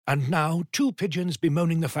And now, two pigeons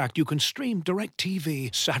bemoaning the fact you can stream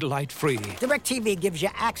DirecTV satellite-free. DirecTV gives you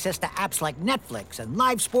access to apps like Netflix and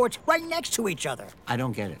live sports right next to each other. I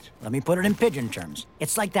don't get it. Let me put it in pigeon terms.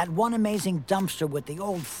 It's like that one amazing dumpster with the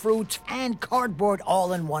old fruits and cardboard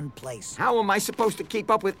all in one place. How am I supposed to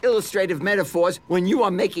keep up with illustrative metaphors when you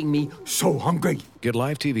are making me so hungry? Get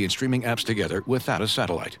live TV and streaming apps together without a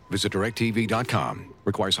satellite. Visit DirecTV.com.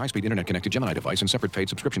 Requires high-speed internet-connected Gemini device and separate paid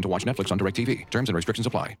subscription to watch Netflix on DirecTV. Terms and restrictions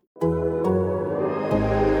apply.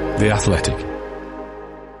 The Athletic.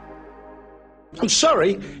 I'm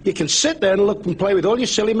sorry, you can sit there and look and play with all your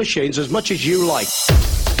silly machines as much as you like.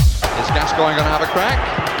 Is Gascoigne going to have a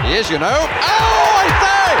crack? He is, you know. Oh, I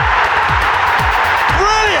say!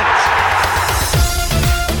 Brilliant!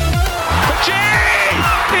 Gee!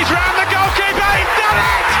 He's round the goalkeeper. He's done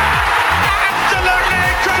it! Absolutely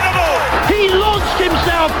incredible! He launched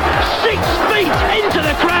himself 6 feet into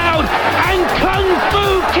the crowd and kung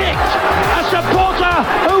fu kicked a supporter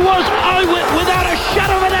who was without a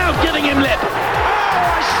shadow of a doubt giving him lip. Oh,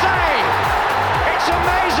 I say! It's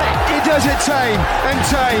amazing! He does it tame and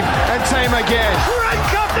tame again.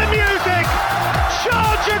 Crank up the music!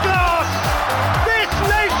 Charge your glass! This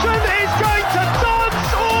nation is going to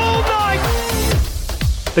dance all night!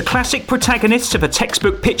 The classic protagonists of a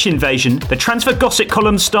textbook pitch invasion, the transfer gossip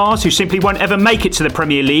column stars who simply won't ever make it to the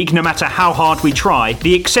Premier League no matter how hard we try,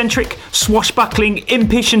 the eccentric, swashbuckling,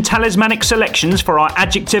 impish and talismanic selections for our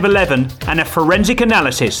Adjective 11, and a forensic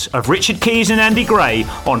analysis of Richard Keys and Andy Gray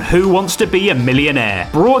on Who Wants to Be a Millionaire.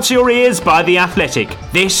 Brought to your ears by The Athletic,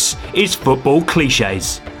 this is Football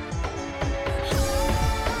Clichés.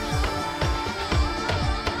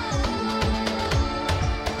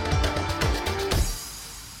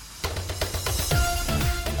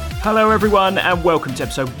 Hello everyone and welcome to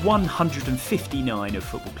episode 159 of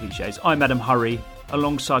Football Clichés. I'm Adam Hurrey.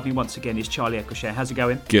 Alongside me once again is Charlie Eccleshare. How's it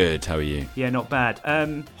going? Good, how are you? Yeah, not bad.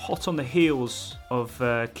 Hot on the heels of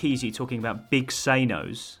Keezy talking about big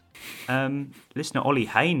say-nos, listener Ollie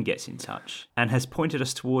Hain gets in touch and has pointed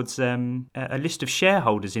us towards a list of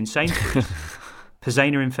shareholders in Sainsbury's.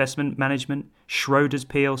 Pazana Investment Management, Schroders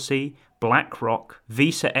PLC, BlackRock,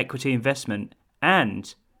 Visa Equity Investment,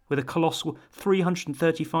 and with a colossal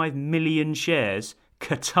 335 million shares,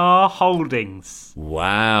 Qatar Holdings.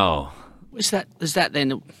 Wow. Is that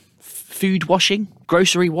then food washing?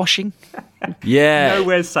 Grocery washing? Yeah.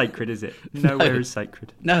 Nowhere's sacred, is it? Nowhere is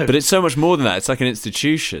sacred. No. But it's so much more than that. It's like an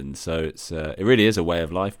institution, so it really is a way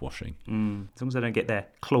of life washing. As long as they don't get their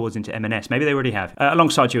claws into M&S. Maybe they already have.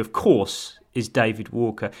 Alongside you, of course, is David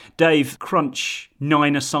Walker. Dave, crunch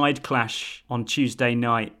 9-a-side clash on Tuesday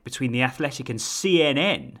night between The Athletic and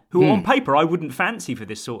CNN, who on paper I wouldn't fancy for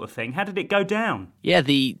this sort of thing. How did it go down? Yeah,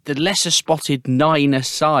 the lesser spotted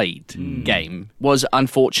 9-a-side game was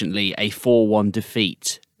unfortunately a 4-1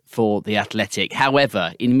 defeat for The Athletic.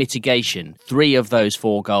 However, in mitigation, 3 of those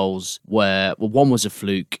 4 goals were, well, one was a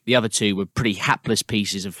fluke, the other 2 were pretty hapless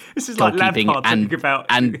pieces of goalkeeping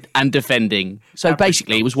and defending. So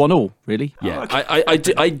basically, it was 1-1, really. Yeah,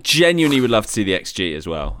 I genuinely would love to see the XG as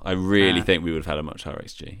well. I really think we would have had a much higher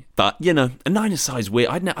XG. But, you know, a 9-a-side is weird.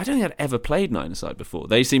 I don't think I'd ever played 9-a-side before.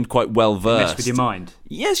 They seemed quite well versed. Mess with your mind.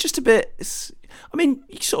 Yeah, it's just a bit... I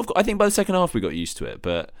think by the second half we got used to it,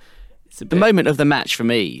 but... The moment of the match for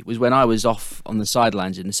me was when I was off on the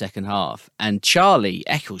sidelines in the second half and Charlie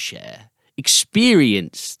Eccleshare,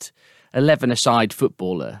 experienced 11-a-side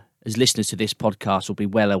footballer, as listeners to this podcast will be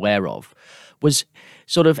well aware of, was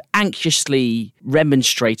sort of anxiously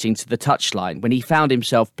remonstrating to the touchline when he found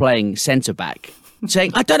himself playing centre-back,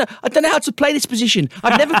 saying, I don't know how to play this position.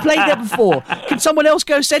 I've never played there before. Can someone else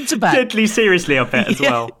go centre-back? Deadly seriously, I bet, as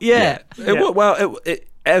well. Yeah.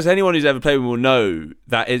 As anyone who's ever played with will know,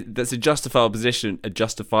 that's a justifiable position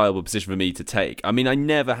for me to take. I mean, I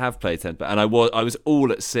never have played centre, and I was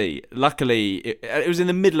all at sea. Luckily, it was in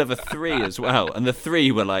the middle of a 3 as well, and the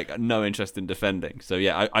 3 were like no interest in defending. So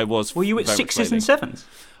yeah, I was. Were you at 6s and 7s?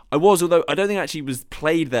 I was, although I don't think I actually was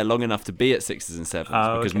played there long enough to be at 6s and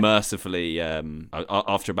 7s because mercifully,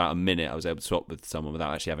 after about a minute, I was able to swap with someone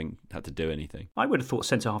without actually having had to do anything. I would have thought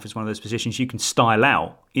centre-half is one of those positions you can style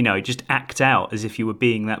out, just act out as if you were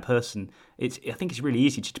being that person. I think it's really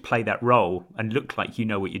easy to play that role and look like you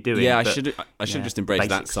know what you're doing. Yeah, I should just embrace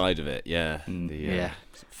that side of it. Yeah.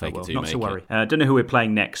 Fake it till you not make to worry. it. Don't know who we're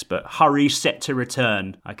playing next, but Hurry set to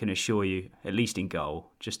return, I can assure you, at least in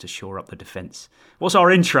goal, just to shore up the defence. What's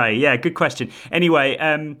our in tray? Yeah, good question. Anyway,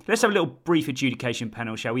 let's have a little brief adjudication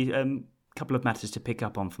panel, shall we? Couple of matters to pick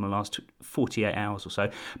up on from the last 48 hours or so.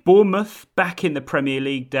 Bournemouth back in the Premier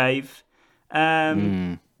League, Dave.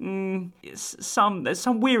 there's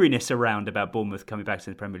some weariness around about Bournemouth coming back to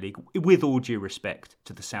the Premier League, with all due respect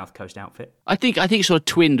to the South Coast outfit. I think it's sort of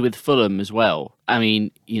twinned with Fulham as well. I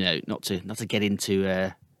mean, not to get into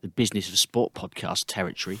the business of sport podcast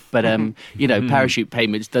territory, but parachute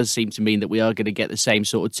payments does seem to mean that we are going to get the same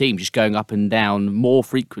sort of team just going up and down more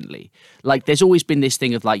frequently. Like, there's always been this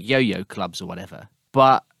thing of like yo-yo clubs or whatever,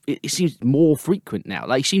 but it seems more frequent now.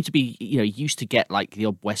 Like, you seem to be, used to get like the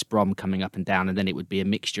odd West Brom coming up and down, and then it would be a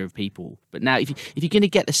mixture of people. But now, if you're going to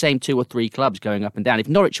get the same 2 or 3 clubs going up and down, if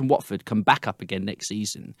Norwich and Watford come back up again next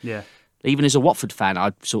season, even as a Watford fan,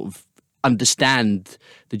 I'd sort of understand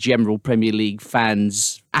the general Premier League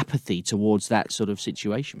fans' apathy towards that sort of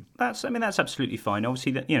situation. That's absolutely fine.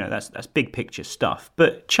 Obviously, that's big picture stuff.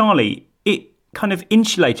 But Charlie, it kind of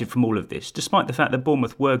insulated from all of this, despite the fact that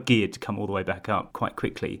Bournemouth were geared to come all the way back up quite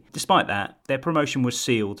quickly. Despite that, their promotion was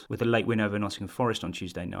sealed with a late win over Nottingham Forest on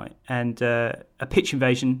Tuesday night, and a pitch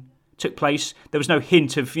invasion took place. There was no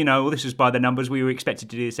hint of, this is by the numbers, we were expected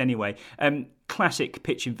to do this anyway. Classic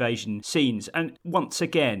pitch invasion scenes, and once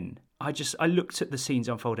again, I looked at the scenes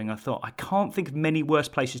unfolding. I thought, I can't think of many worse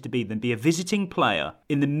places to be than be a visiting player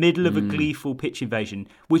in the middle of a gleeful pitch invasion,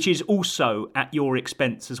 which is also at your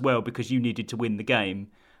expense as well because you needed to win the game.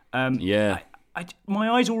 My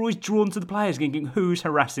eyes were always drawn to the players, thinking, who's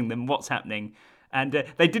harassing them? What's happening? And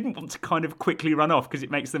they didn't want to kind of quickly run off because it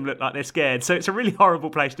makes them look like they're scared. So it's a really horrible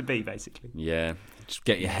place to be, basically. Yeah, just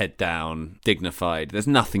get your head down, dignified. There's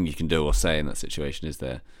nothing you can do or say in that situation, is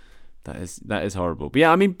there? That is horrible. But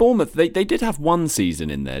yeah, I mean, Bournemouth, they did have one season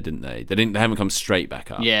in there, didn't they? They haven't come straight back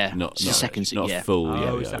up. Yeah, not second season. Not full.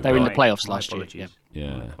 They were in the playoffs last year.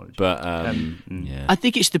 Yeah, but I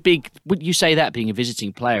think it's the big. Would you say that being a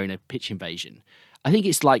visiting player in a pitch invasion? I think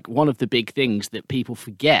it's like one of the big things that people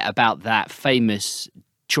forget about that famous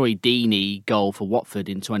Troy Deeney goal for Watford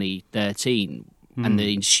in 2013 and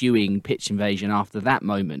the ensuing pitch invasion after that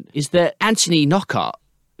moment is that Anthony Knockaert,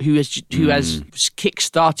 who has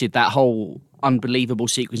kick-started that whole unbelievable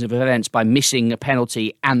sequence of events by missing a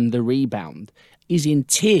penalty and the rebound, is in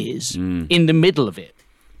tears in the middle of it.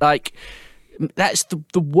 Like, that's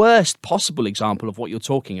the worst possible example of what you're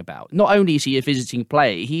talking about. Not only is he a visiting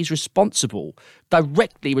player, he's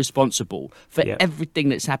directly responsible for everything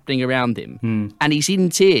that's happening around him. And he's in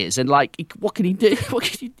tears, and like, what can he do?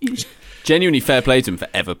 Genuinely fair play to him for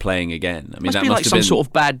ever playing again. I mean, that must be some sort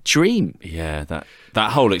of bad dream. Yeah, that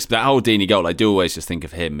whole Deeney goal, I do always just think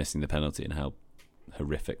of him missing the penalty and how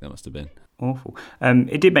horrific that must have been. Awful.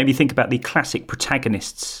 It did make me think about the classic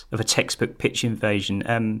protagonists of a textbook pitch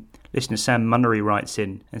invasion. Listener Sam Munnery writes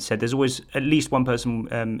in and said there's always at least one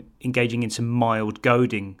person engaging in some mild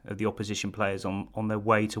goading of the opposition players on their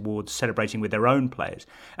way towards celebrating with their own players.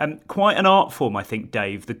 Quite an art form, I think,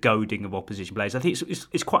 Dave, the goading of opposition players. I think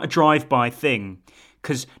it's quite a drive-by thing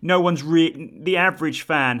because the average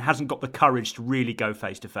fan hasn't got the courage to really go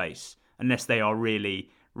face-to-face unless they are really...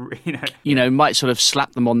 might sort of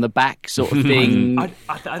slap them on the back, sort of thing,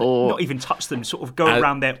 or not even touch them. Sort of go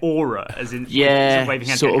around their aura, as in waving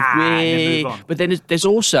hands, sort of and then move on. But then there's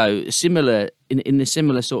also similar in the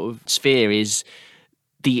similar sort of sphere is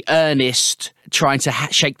the earnest trying to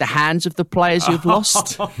shake the hands of the players you've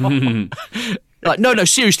lost. Like, no,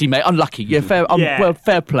 seriously, mate, unlucky. Yeah,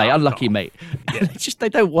 fair play, unlucky, mate. Yeah. They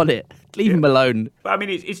don't want it. Leave them alone. But I mean,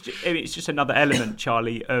 it's just another element,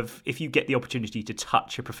 Charlie, of if you get the opportunity to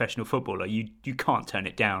touch a professional footballer, you can't turn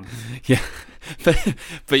it down. Yeah,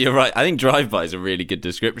 but you're right. I think drive-by is a really good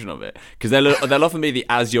description of it because they'll often be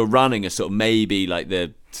as you're running a sort of maybe like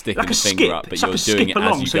the sticking like the finger skip. up, but it's you're like doing it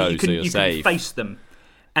along, as you go, you so you're safe. You can face them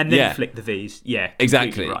and then flick the V's. Yeah,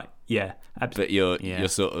 exactly right. Yeah, absolutely. But you're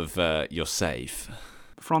sort of you're safe.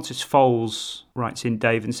 Francis Foles writes in,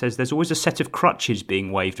 Dave, and says there's always a set of crutches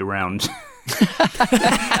being waved around.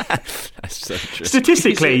 That's so true.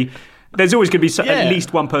 Statistically, there's always going to be at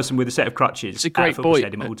least one person with a set of crutches it's a great at a football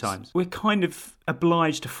stadium at all times. We're kind of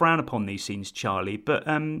obliged to frown upon these scenes, Charlie, but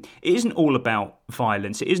it isn't all about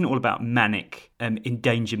violence. It isn't all about manic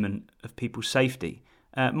endangerment of people's safety.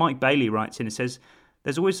 Mike Bailey writes in and says,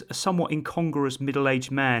 there's always a somewhat incongruous middle-aged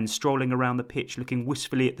man strolling around the pitch looking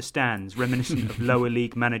wistfully at the stands, reminiscent of lower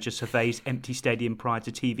league manager Survey's empty stadium prior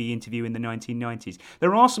to TV interview in the 1990s.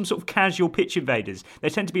 There are some sort of casual pitch invaders. They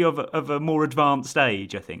tend to be of a more advanced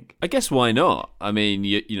age, I think. I guess why not? I mean,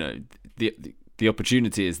 the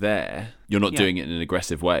opportunity is there. You're not doing it in an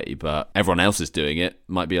aggressive way, but everyone else is doing it.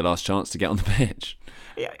 Might be a last chance to get on the pitch.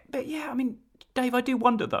 Yeah, but I mean... Dave, I do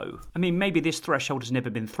wonder, though. I mean, maybe this threshold has never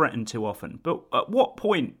been threatened too often, but at what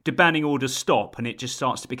point do banning orders stop and it just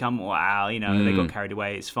starts to become, they got carried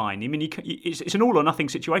away, it's fine. I mean, it's an all-or-nothing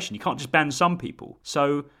situation. You can't just ban some people.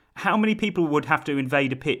 So How many people would have to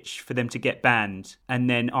invade a pitch for them to get banned, and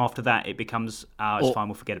then after that it becomes, it's fine,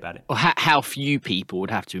 we'll forget about it? Or how few people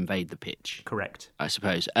would have to invade the pitch? Correct. I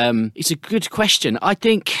suppose. It's a good question. I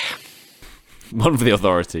think... One for the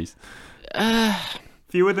authorities.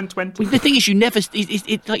 Fewer than 20? The thing is, you never...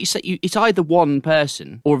 like you say, it's either one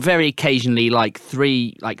person or very occasionally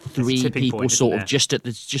three people point, sort of just at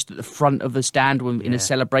the front of the stand in a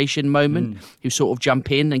celebration moment who sort of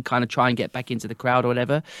jump in and kind of try and get back into the crowd or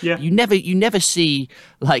whatever. Yeah. You never see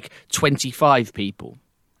 25 people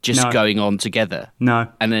just going on together. No.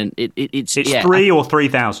 And then it's 3 or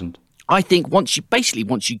 3,000. I think once you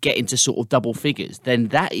get into sort of double figures, then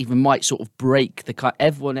that even might sort of break the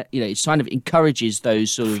everyone. It kind of encourages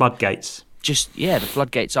those sort of floodgates. The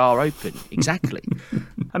floodgates are open. Exactly.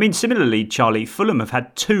 I mean, similarly, Charlie, Fulham have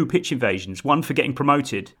had 2 pitch invasions, one for getting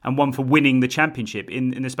promoted and one for winning the championship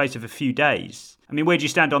in the space of a few days. I mean, where do you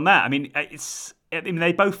stand on that? I mean,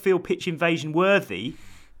 they both feel pitch invasion worthy,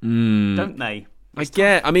 don't they?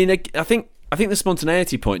 I think the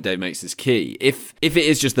spontaneity point Dave makes is key. If it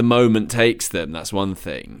is just the moment takes them, that's one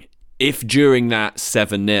thing. If during that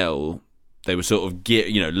 7-0 they were sort of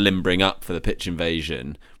limbering up for the pitch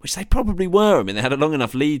invasion, which they probably were. I mean, they had a long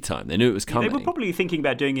enough lead time. They knew it was coming. They were probably thinking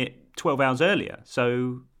about doing it 12 hours earlier.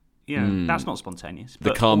 So, that's not spontaneous.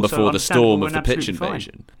 The calm before the storm of the pitch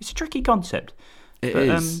invasion. It's a tricky concept. It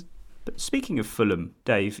is. But speaking of Fulham,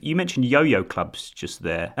 Dave, you mentioned yo-yo clubs just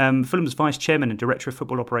there. Fulham's Vice Chairman and Director of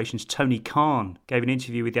Football Operations, Tony Khan, gave an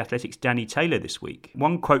interview with The Athletic's Danny Taylor this week.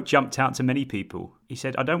 One quote jumped out to many people. He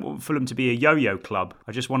said, "I don't want Fulham to be a yo-yo club.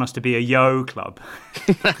 I just want us to be a yo club."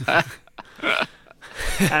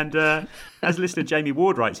 And as listener Jamie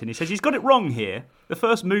Ward writes in, he says, he's got it wrong here. The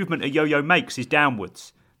first movement a yo-yo makes is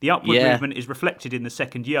downwards. The upward movement is reflected in the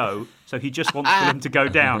second yo, so he just wants Fulham to go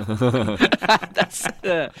down. That's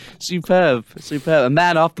superb. A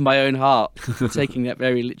man after my own heart, taking that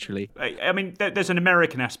very literally. I mean, there's an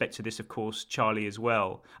American aspect to this, of course, Charlie, as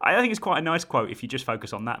well. I think it's quite a nice quote if you just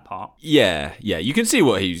focus on that part. Yeah. You can see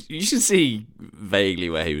you can see vaguely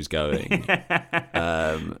where he was going.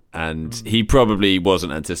 And he probably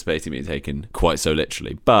wasn't anticipating being taken quite so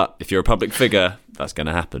literally. But if you're a public figure, that's going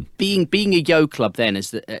to happen. Being a yo club then,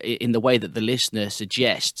 in the way that the listener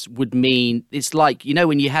suggests, would mean it's like,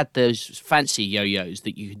 when you had those fancy yo-yos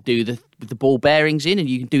that you could do with the ball bearings in, and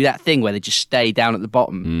you can do that thing where they just stay down at the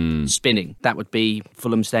bottom spinning. That would be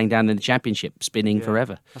Fulham staying down in the Championship, spinning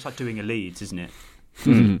forever. That's like doing a Leeds, isn't it?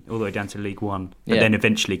 All the way down to League One, but then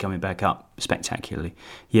eventually coming back up spectacularly.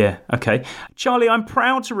 Yeah, okay. Charlie, I'm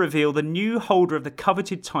proud to reveal the new holder of the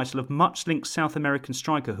coveted title of much-linked South American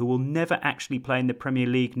striker who will never actually play in the Premier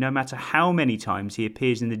League, no matter how many times he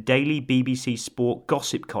appears in the daily BBC Sport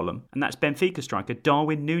gossip column, and that's Benfica striker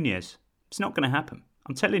Darwin Núñez. It's not going to happen.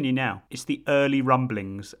 I'm telling you now, it's the early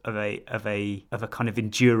rumblings of a kind of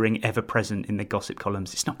enduring, ever-present in the gossip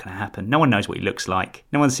columns. It's not going to happen. No one knows what he looks like.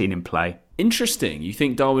 No one's seen him play. Interesting. You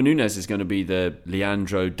think Darwin Núñez is going to be the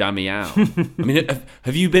Leandro Damião? I mean,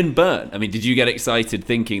 have you been burnt? I mean, did you get excited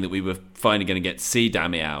thinking that we were finally going to get to see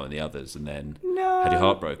Damião and the others, and then had your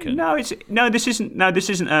heart broken? This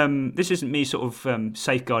isn't me sort of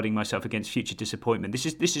safeguarding myself against future disappointment. This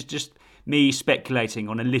is just me speculating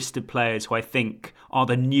on a list of players who I think are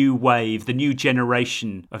the new wave, the new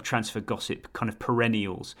generation of transfer gossip kind of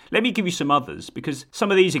perennials. Let me give you some others, because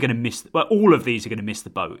some of these are going to miss, all of these are going to miss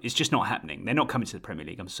the boat. It's just not happening. They're not coming to the Premier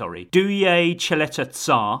League, I'm sorry. Douye Cheleta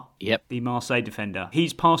Tsar, the Marseille defender,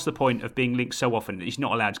 he's past the point of being linked so often that he's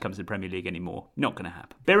not allowed to come to the Premier League anymore. Not going to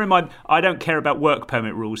happen. Bear in mind, I don't care about work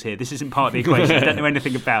permit rules here. This isn't part of the equation. I don't know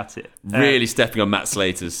anything about it. Really stepping on Matt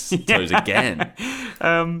Slater's toes again.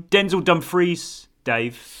 Denzel Dumfries,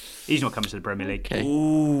 Dave, he's not coming to the Premier League. Okay.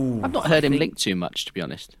 I've not heard him linked too much, to be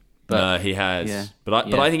honest. But, no, he has. Yeah.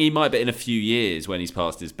 But I think he might be in a few years when he's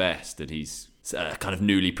past his best and he's kind of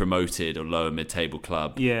newly promoted or lower mid-table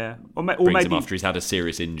club. Yeah. Or brings maybe him after he's had a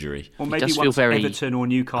serious injury. Or maybe once Everton or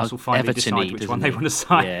Newcastle finally decide which one they want to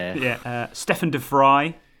sign. Yeah. Stefan de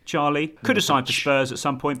Vrij, Charlie, could have signed for Spurs at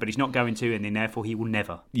some point, but he's not going to, and then therefore he will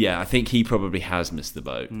never. Yeah, I think he probably has missed the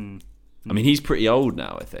boat. I mean, he's pretty old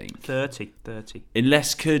now, I think. 30.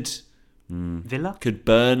 Unless Villa? Could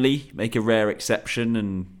Burnley make a rare exception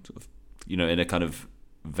and sort of, in a kind of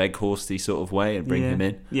Weghorst-y sort of way and bring him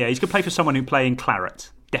in? Yeah, he's going to play for someone who play in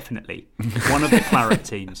Claret, definitely. One of the Claret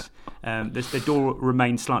teams. The door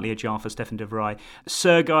remains slightly ajar for Stefan de Vrij.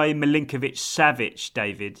 Sergei Milinkovic-Savic,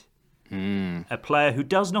 David, a player who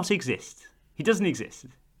does not exist. He doesn't exist.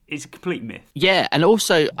 It's a complete myth. Yeah, and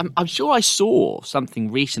also, I'm sure I saw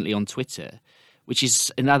something recently on Twitter which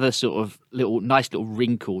is another sort of nice little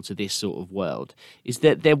wrinkle to this sort of world, is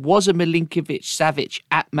that there was a Milinkovic-Savic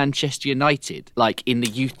at Manchester United, like in the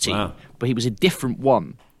youth team, but he was a different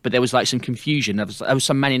one. But there was like some confusion. There was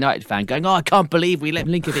some Man United fan going, "Oh, I can't believe we let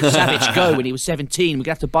Milinkovic-Savic go when he was 17. We're going to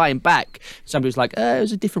have to buy him back." Somebody was like, it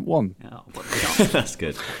was a different one. Oh, That's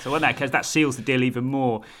good. So in that case, that seals the deal even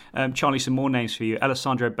more. Charlie, some more names for you.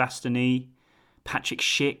 Alessandro Bastoni, Patrick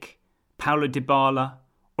Schick, Paulo Dybala,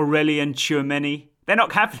 Aurelien Tchouameni. They're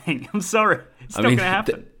not happening. I'm sorry. It's not going to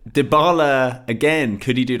happen. Dybala, again,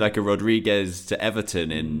 could he do like a Rodriguez to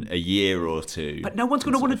Everton in a year or two? But no one's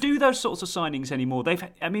going to want to do those sorts of signings anymore.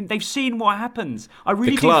 They've seen what happens. I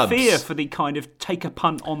really do fear for the kind of take a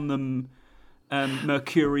punt on them,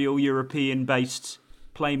 mercurial European-based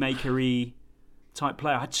playmaker-y type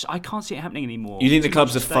player. I can't see it happening anymore. You think the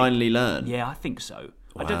clubs have finally learned? Yeah, I think so.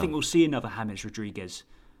 Wow. I don't think we'll see another James Rodriguez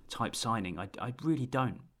type signing. I really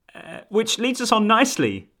don't. Which leads us on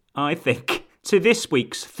nicely, I think, to this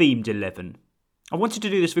week's themed 11. I wanted to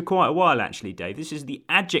do this for quite a while, actually, Dave. This is the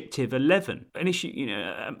adjective 11, an issue,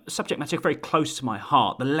 a subject matter very close to my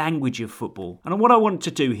heart, the language of football. And what I wanted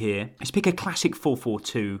to do here is pick a classic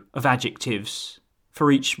 4-4-2 of adjectives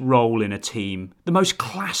for each role in a team. The most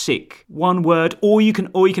classic one word, or you can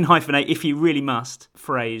hyphenate if you really must,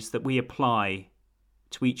 phrase that we apply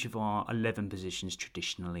to each of our 11 positions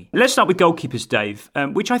traditionally. Let's start with goalkeepers, Dave,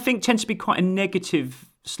 which I think tends to be quite a negative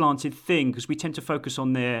slanted thing because we tend to focus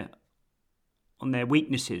on their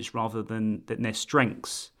weaknesses rather than their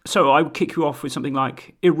strengths. So I would kick you off with something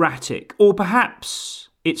like erratic, or perhaps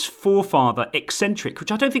its forefather, eccentric,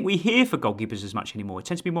 which I don't think we hear for goalkeepers as much anymore. It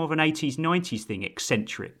tends to be more of an 80s, 90s thing,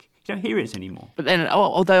 eccentric. You don't hear it anymore. But then,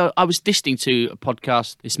 although I was listening to a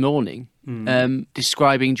podcast this morning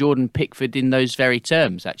describing Jordan Pickford in those very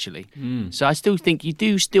terms, actually. So I still think you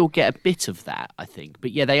do still get a bit of that, I think.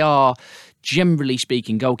 But yeah, they are, generally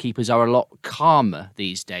speaking, goalkeepers are a lot calmer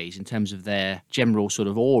these days in terms of their general sort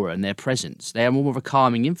of aura and their presence. They are more of a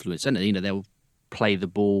calming influence, aren't they? They'll play the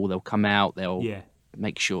ball, they'll come out, they'll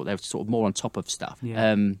make sure they're sort of more on top of stuff.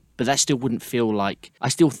 But that still wouldn't feel like... I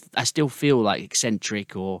still feel like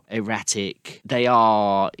eccentric or erratic. They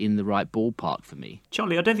are in the right ballpark for me.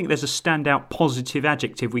 Charlie, I don't think there's a standout positive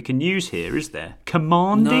adjective we can use here, is there?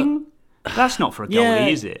 Commanding? No. That's not for a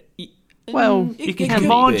goalie, is it? Well, you can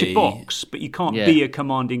command your box, but you can't be a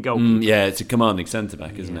commanding goalkeeper. Yeah, it's a commanding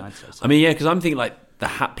centre-back, isn't it? So. I mean, because I'm thinking like the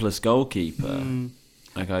hapless goalkeeper.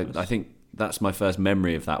 Like I think that's my first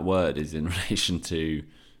memory of that word is in relation to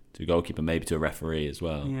goalkeeper, maybe to a referee as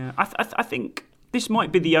well. Yeah, I think this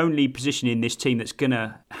might be the only position in this team that's going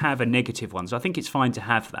to have a negative one, so I think it's fine to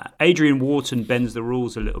have that. Adrian Wharton bends the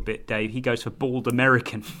rules a little bit, Dave. He goes for bald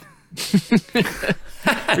American,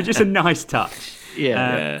 which is a nice touch.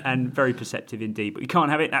 And very perceptive indeed. But you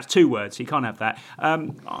can't have it. That's 2 words, so you can't have that.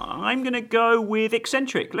 I'm going to go with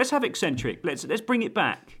eccentric. Let's have eccentric. Let's bring it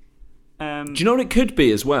back. Do you know what it could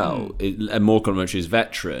be as well? A more complimentary is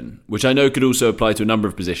veteran, which I know could also apply to a number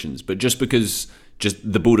of positions, but just because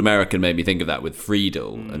the bald American made me think of that with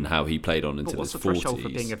Friedel and how he played on into his 40s. What's the threshold for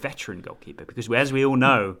being a veteran goalkeeper? Because as we all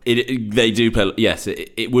know... they do play... Yes,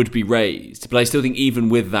 it would be raised. But I still think even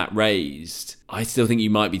with that raised, I still think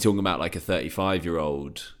you might be talking about like a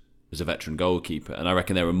 35-year-old as a veteran goalkeeper. And I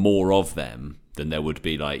reckon there are more of them than there would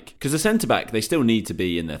be like... Because the centre-back, they still need to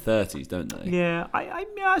be in their 30s, don't they? Yeah,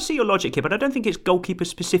 I see your logic here, but I don't think it's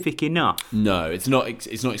goalkeeper-specific enough. No, it's not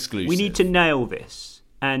exclusive. We need to nail this.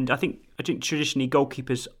 And I think traditionally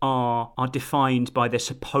goalkeepers are defined by their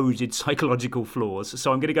supposed psychological flaws.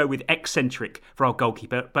 So I'm going to go with eccentric for our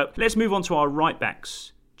goalkeeper. But let's move on to our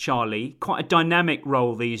right-backs, Charlie. Quite a dynamic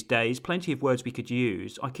role these days. Plenty of words we could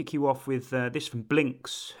use. I kick you off with this from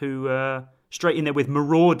Blinks, who... straight in there with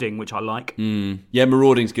marauding, which I like. Yeah,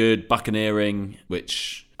 marauding's good. Buccaneering,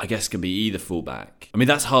 which I guess can be either fullback. I mean,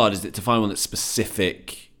 that's hard, is it, to find one that's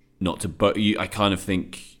specific, not to... I kind of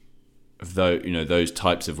think of those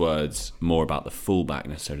types of words more about the fullback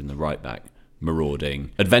necessarily than the right back.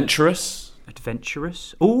 Marauding. Adventurous.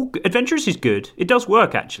 Oh, adventurous is good. It does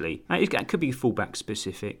work, actually. It could be fullback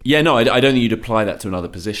specific. Yeah, no, I don't think you'd apply that to another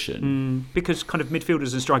position. Because kind of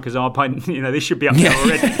midfielders and strikers are, they should be up there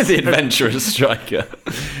already. The adventurous striker.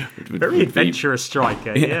 Very adventurous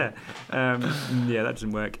striker, yeah. Yeah, that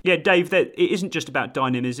doesn't work. Yeah, Dave, it isn't just about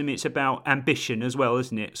dynamism, it's about ambition as well,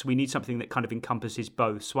 isn't it? So we need something that kind of encompasses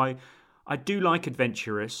both. So I do like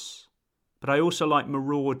adventurous, but I also like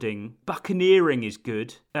marauding. Buccaneering is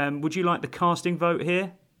good. Would you like the casting vote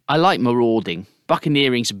here? I like marauding.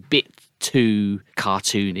 Buccaneering's a bit too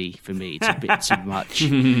cartoony for me. It's a bit too much.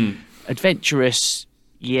 Adventurous,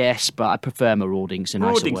 yes, but I prefer marauding. It's a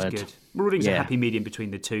nicer word. Good. Moulding's a happy medium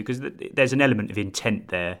between the two because there's an element of intent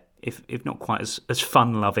there, if not quite as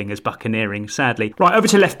fun-loving as buccaneering, sadly. Right, over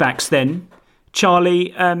to left-backs then.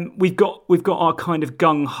 Charlie, we've got our kind of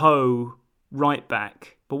gung-ho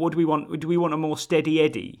right-back. But what do we want? Do we want a more steady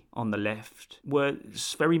Eddie on the left?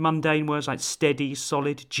 Words, very mundane words like steady,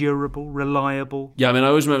 solid, durable, reliable. Yeah, I mean, I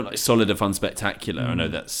always remember like solid, and fun, spectacular. I know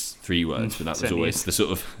that's 3 words, but that was always the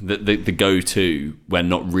sort of the go-to when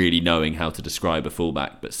not really knowing how to describe a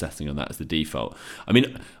fullback, but setting on that as the default. I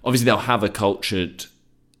mean, obviously they'll have a cultured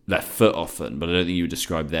left foot often, but I don't think you would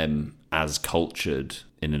describe them as cultured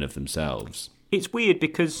in and of themselves. It's weird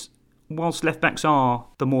because whilst left backs are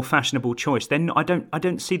the more fashionable choice, then I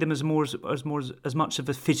don't see them as much of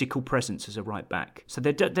a physical presence as a right back. So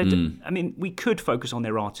I mean, we could focus on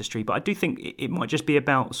their artistry, but I do think it might just be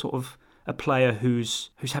about sort of a player who's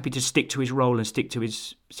happy to stick to his role and stick to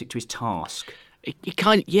his task. It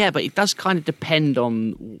kind of, but it does kind of depend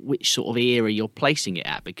on which sort of era you're placing it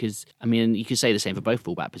at, because I mean, you could say the same for both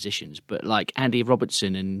fullback positions, but like Andy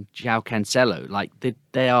Robertson and João Cancelo, like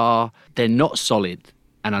they're not solid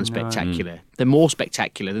and unspectacular. No. They're more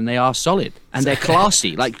spectacular than they are solid, and they're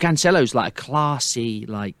classy. Like Cancelo's like a classy,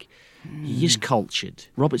 like he is cultured.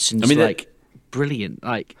 Robertson's brilliant.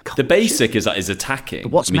 Like the basic is attacking.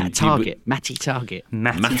 But what's Matty Target? Matty Target.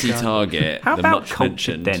 How about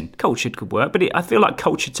cultured then? Cultured could work, but I feel like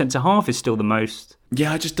cultured centre half is still the most.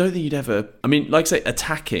 Yeah, I just don't think you'd ever. I mean, like I say,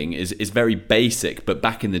 attacking is very basic, but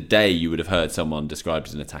back in the day, you would have heard someone described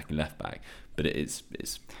as an attacking left back. But it's.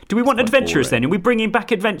 Do we want adventurous then? Are we bringing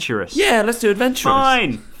back adventurous? Yeah, let's do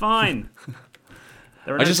adventurous. Fine.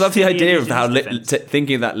 I just love the idea of how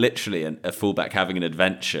thinking that literally a fullback having an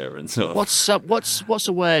adventure and sort of. What's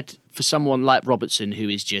a word for someone like Robertson who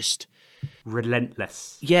is just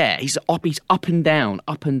relentless? Yeah, he's up and down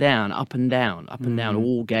all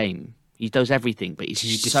game. He does everything, but he's Can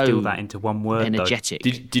you so distill that into one word? Energetic.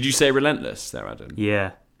 Did you say relentless there, Adam?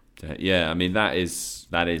 Yeah. Yeah, I mean that is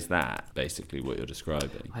basically what you're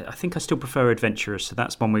describing. I think I still prefer adventurous, so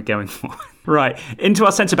that's one we're going for. Right, into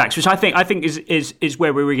our centre backs, which I think is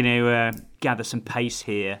where we're going to gather some pace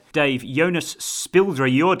here. Dave, Jonas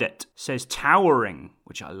Spildra-Jordet says towering,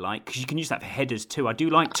 which I like because you can use that for headers too. I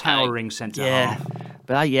do like towering centre half.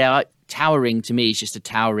 But towering to me is just a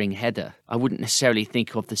towering header. I wouldn't necessarily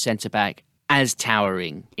think of the centre back as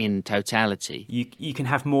towering in totality. You can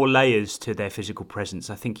have more layers to their physical presence.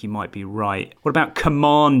 I think you might be right. What about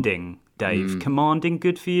commanding, Dave? Commanding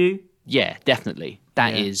good for you? Yeah, definitely.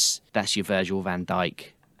 That's your Virgil van Dijk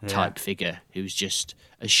type figure who's just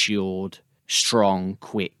assured, strong,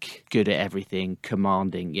 quick, good at everything,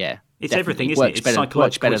 commanding. Yeah. It's everything, isn't it? It's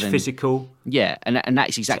psychological, it's physical. Yeah, and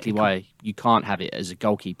that's exactly why you can't have it as a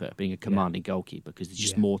goalkeeper, being a commanding goalkeeper, because there's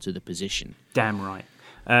just more to the position. Damn right.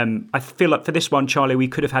 I feel like for this one, Charlie, we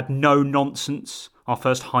could have had no nonsense, our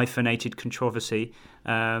first hyphenated controversy.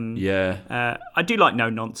 I do like no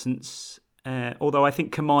nonsense, although I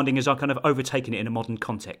think commanding is kind of overtaking it in a modern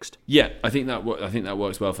context. Yeah, I think that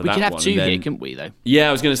works well for that one. We can have two here, couldn't we, though? Yeah,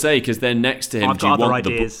 I was going to say, because then next to him, I've got other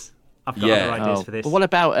ideas. I've got other ideas for this. But what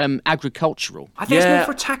about agricultural? I think it's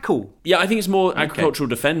more for tackle. Yeah, I think it's more agricultural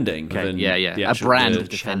defending than a brand of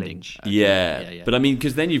defending. Yeah. But I mean,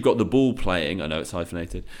 because then you've got the ball playing. I know it's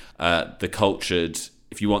hyphenated. The cultured.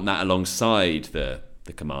 If you want that alongside the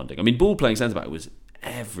commanding. I mean, ball playing centre back was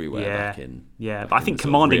everywhere back in. Yeah, but I think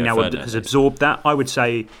commanding now has absorbed that. I would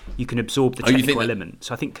say you can absorb the technical element.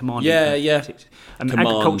 So I think commanding.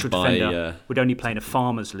 Agricultural defender would only play in a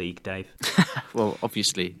farmers' league, Dave. Well,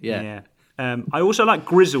 obviously, yeah. I also like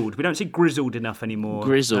grizzled. We don't see grizzled enough anymore.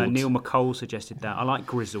 Grizzled. Neil McCole suggested that. I like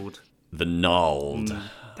grizzled. The gnarled.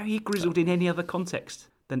 Don't hear grizzled in any other context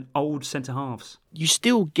than old centre halves. You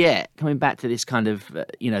still get, coming back to this kind of,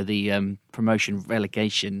 the promotion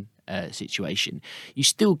relegation situation, you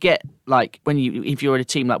still get, like, if you're in a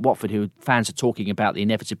team like Watford who fans are talking about the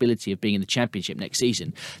inevitability of being in the Championship next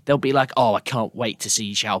season, they'll be like, I can't wait to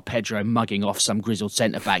see João Pedro mugging off some grizzled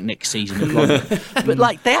centre-back next season. But,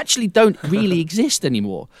 like, they actually don't really exist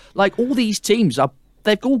anymore. Like, all these teams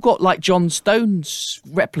they've all got like John Stones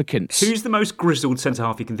replicants. Who's the most grizzled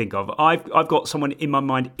centre-half you can think of? I've got someone in my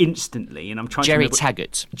mind instantly, and I'm trying Jerry to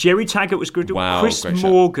Taggart. Jerry Taggart was grizzled. Wow, Chris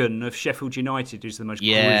Morgan of Sheffield United is the most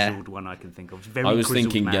grizzled one I can think of. I was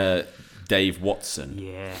thinking Dave Watson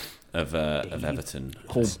of Everton.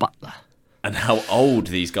 Paul Butler. And how old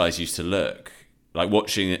these guys used to look. Like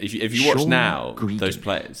watching, if you watch now, those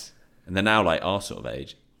players, and they're now like our sort of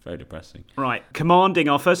age. Very depressing. Right, commanding.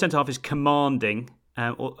 Our first centre-half is commanding.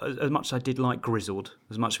 Or as much as I did like Grizzled,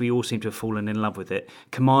 as much as we all seem to have fallen in love with it,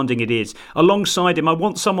 commanding it is. Alongside him, I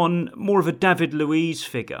want someone more of a David Luiz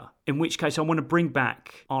figure, in which case I want to bring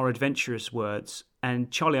back our adventurous words.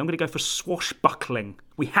 And Charlie, I'm going to go for swashbuckling.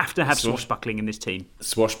 We have to have swashbuckling in this team.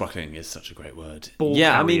 Swashbuckling is such a great word. Ball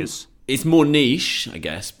carriers. I mean, it's more niche, I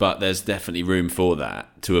guess, but there's definitely room for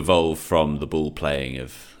that to evolve from the ball playing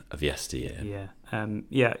of yesteryear. Yeah.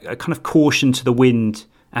 A kind of caution to the wind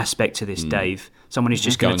aspect to this, Dave. Someone who's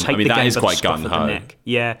just going to take the game by the scruff of the neck.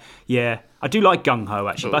 Yeah. I do like gung-ho,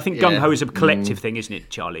 actually, but I think gung-ho is a collective thing, isn't it,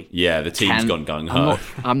 Charlie? Yeah, the team's gone gung-ho.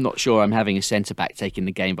 I'm not sure I'm having a centre-back taking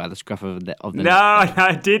the game by the scruff of the neck. No,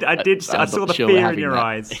 I did. I saw the fear in your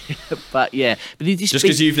eyes. But yeah. Just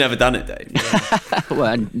because you've never done it, Dave.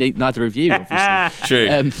 Well, neither of you, obviously.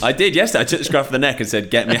 True. I did yesterday. I took the scruff of the neck and said,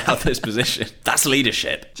 get me out of this position. That's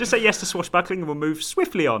leadership. Just say yes to swashbuckling and we'll move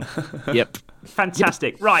swiftly on. Yep.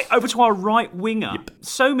 Fantastic. Yep. Right, over to our right winger. Yep.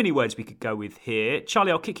 So many words we could go with here.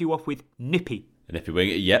 Charlie, I'll kick you off with nippy. A nippy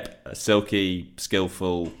winger, yep. Silky,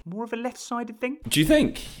 skillful. More of a left-sided thing? Do you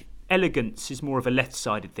think? Elegance is more of a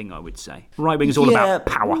left-sided thing, I would say. Right wing is all about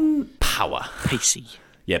power. Power. Pacey.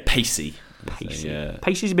 Yeah, pacey. Pacey. Yeah.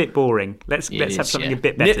 Pacey's a bit boring. Let's have something a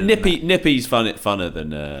bit better. Nippy's funner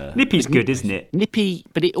than. Nippy's good, isn't it? Nippy,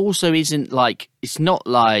 but it also isn't like it's not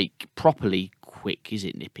like properly quick, is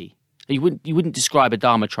it? Nippy. You wouldn't describe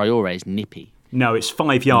Adama Traore as nippy. No, it's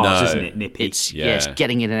 5 yards, isn't it, nippy? It's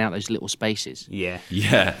getting in and out those little spaces. Yeah.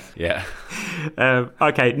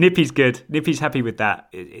 Okay, nippy's good. Nippy's happy with that.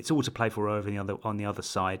 It's all to play for over on the other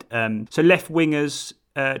side. So left wingers.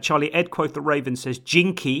 Charlie Ed quote the Raven says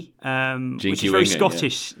Jinky, which is very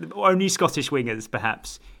Scottish. Yeah. Only Scottish wingers,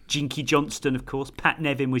 perhaps. Jinky Johnston, of course. Pat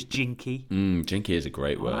Nevin was Jinky. Jinky is a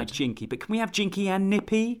great word. I like Jinky, but can we have Jinky and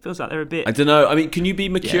Nippy? Feels like they're a bit... I don't know. I mean, can you be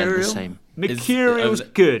mercurial? Yeah, the same. Mercurial's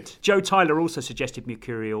good. Joe Tyler also suggested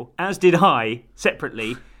mercurial, as did I,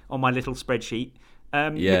 separately, on my little spreadsheet.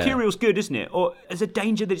 Mercurial's good, isn't it? Or is a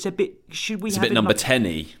danger that it's a bit... Should we it's have a bit number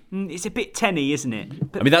 10-y. It's a bit 10-y, isn't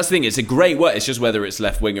it? But, I mean, that's the thing. It's a great word. It's just whether it's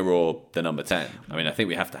left winger or the number 10. I mean, I think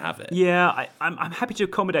we have to have it. Yeah, I'm happy to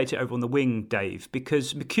accommodate it over on the wing, Dave,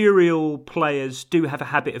 because mercurial players do have a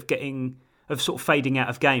habit of sort of fading out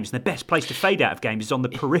of games. And the best place to fade out of games is on the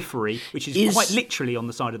periphery, which is quite literally on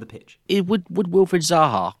the side of the pitch. Would Wilfred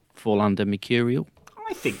Zaha fall under mercurial?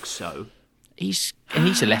 I think so. He's on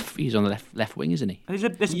the left wing, isn't he? There's a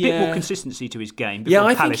bit more consistency to his game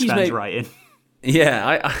before Palace fans right in.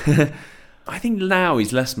 Yeah, I think now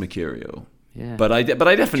he's less mercurial. Yeah. But I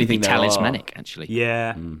definitely think talismanic, actually.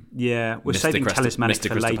 Yeah. We're saving talismanic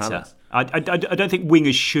for later. I don't think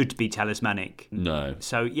wingers should be talismanic. No.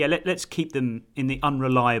 So let's keep them in the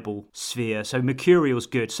unreliable sphere. So mercurial's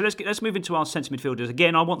good. So let's move into our centre midfielders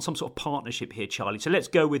again. I want some sort of partnership here, Charlie. So let's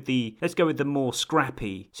go with the more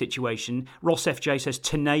scrappy situation. Ross FJ says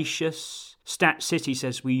tenacious. Stat City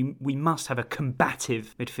says we must have a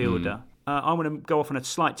combative midfielder. I want to go off on a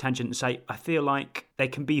slight tangent and say I feel like they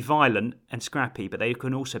can be violent and scrappy, but they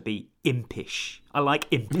can also be impish. I like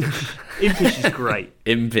impish. Impish is great.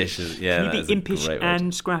 Impish is, yeah. Can you be impish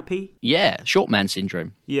and scrappy? Yeah, short man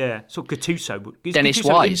syndrome. Yeah, sort of Gattuso. Is Dennis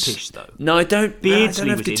Gattuso Wise. impish, though? No, I don't.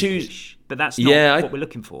 Beardsley I don't was Gattuso. impish, but that's not what we're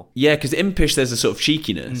looking for. Yeah, because impish, there's a sort of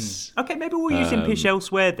cheekiness. Okay, maybe we'll use impish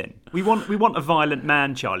elsewhere then. We want a violent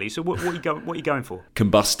man, Charlie. So what are you going for?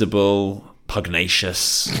 Combustible.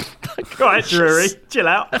 Pugnacious. All right, Drury, chill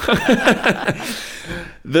out.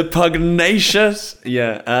 The pugnacious.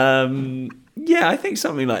 Yeah. I think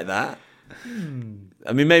something like that.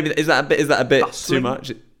 I mean, maybe is that a bit bustling? Too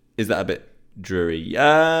much? Is that a bit dreary?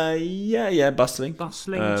 Yeah, bustling.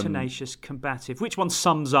 Bustling, tenacious, combative. Which one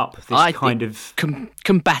sums up this kind of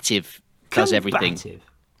combative does everything?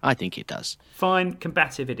 I think it does. Fine,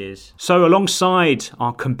 combative it is. So alongside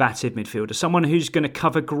our combative midfielder, someone who's going to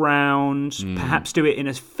cover ground, perhaps do it in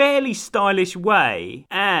a fairly stylish way,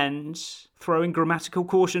 and throw in grammatical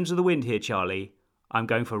caution to the wind here, Charlie. I'm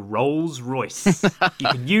going for Rolls Royce. You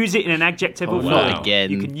can use it in an adjectival form. Again.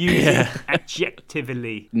 You can use it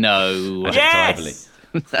adjectively. No. Yes!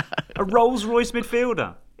 A Rolls Royce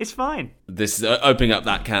midfielder. It's fine. This is opening up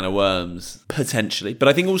that can of worms, potentially. But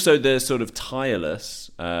I think also the sort of tireless,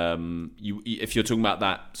 if you're talking about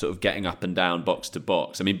that sort of getting up and down box to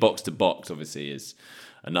box, I mean, box to box obviously is,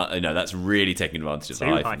 that's really taking advantage of the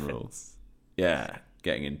hyphen rule. Yeah,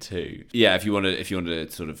 getting in two. Yeah, if you want to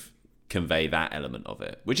sort of convey that element of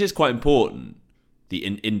it, which is quite important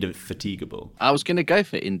indefatigable. I was going to go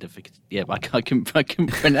for yeah, but I can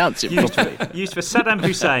pronounce it properly. Used for Saddam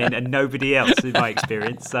Hussein and nobody else, in my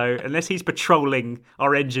experience. So unless he's patrolling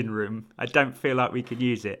our engine room, I don't feel like we could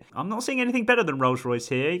use it. I'm not seeing anything better than Rolls-Royce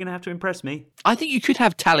here. You're going to have to impress me. I think you could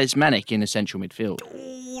have Talismanic in a central midfield.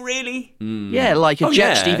 Oh, really? Yeah, like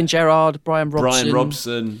a Steven Gerrard, Brian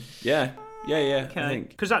Robson. Yeah. Yeah, Okay. I think.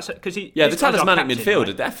 Because the talismanic midfielder,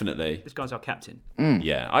 right? Definitely. This guy's our captain.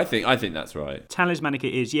 Yeah, I think that's right. Talismanic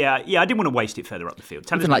it is. Yeah, I didn't want to waste it further up the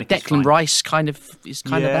field. Even like Declan Rice is kind of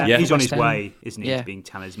that. Yeah, he's on his way, isn't he, to being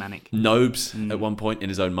talismanic. Nobes at one point in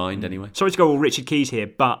his own mind, anyway. Sorry to go all Richard Keys here,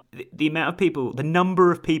 but the amount of people, the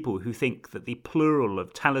number of people who think that the plural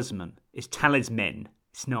of talisman is talismen,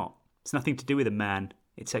 it's not. It's nothing to do with a man.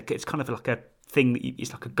 It's kind of like a thing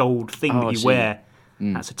it's like a gold thing that you wear.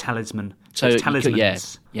 That's a talisman. So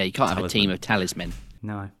talismans. You can't have a team of talismen.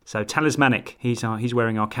 No. So Talismanic, he's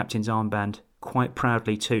wearing our captain's armband quite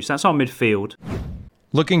proudly too. So that's our midfield.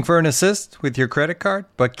 Looking for an assist with your credit card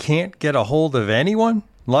but can't get a hold of anyone?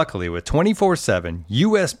 Luckily, with 24/7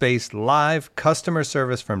 US-based live customer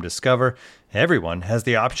service from Discover, everyone has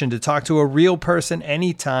the option to talk to a real person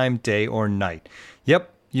anytime, day or night.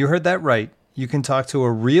 Yep, you heard that right. You can talk to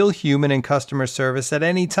a real human in customer service at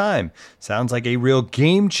any time. Sounds like a real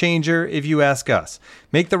game changer if you ask us.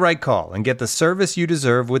 Make the right call and get the service you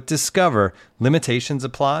deserve with Discover. Limitations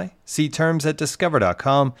apply. See terms at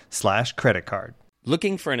discover.com/creditcard.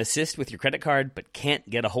 Looking for an assist with your credit card but can't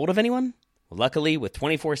get a hold of anyone? Well, luckily, with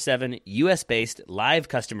 24/7 US-based live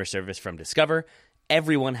customer service from Discover,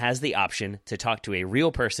 everyone has the option to talk to a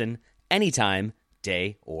real person anytime,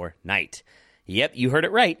 day or night. Yep, you heard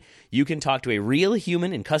it right. You can talk to a real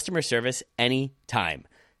human in customer service anytime.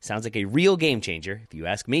 Sounds like a real game changer, if you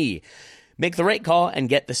ask me. Make the right call and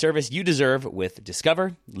get the service you deserve with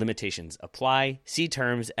Discover. Limitations apply. See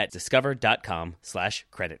terms at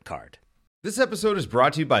discover.com/creditcard. This episode is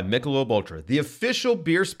brought to you by Michelob Ultra, the official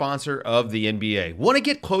beer sponsor of the NBA. Want to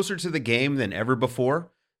get closer to the game than ever before?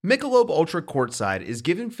 Michelob Ultra Courtside is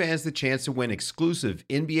giving fans the chance to win exclusive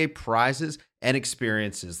NBA prizes and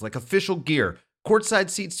experiences like official gear, courtside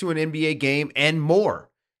seats to an NBA game, and more.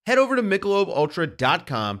 Head over to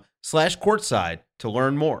MichelobUltra.com/courtside to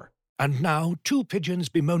learn more. And now, two pigeons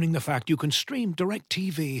bemoaning the fact you can stream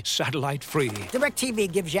DirecTV satellite-free.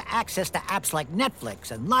 DirecTV gives you access to apps like Netflix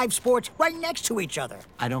and live sports right next to each other.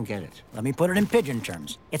 I don't get it. Let me put it in pigeon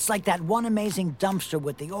terms. It's like that one amazing dumpster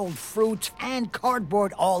with the old fruits and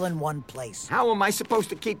cardboard all in one place. How am I supposed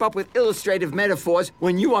to keep up with illustrative metaphors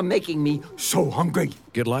when you are making me so hungry?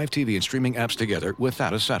 Get live TV and streaming apps together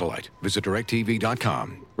without a satellite. Visit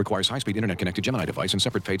DirecTV.com. Requires high-speed internet-connected Gemini device and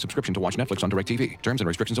separate paid subscription to watch Netflix on DirecTV. Terms and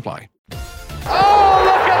restrictions apply. Oh,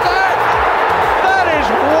 look at that! That is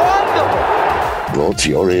wonderful! Brought to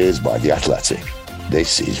your ears by The Athletic.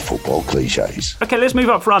 This is Football Cliches. Okay, let's move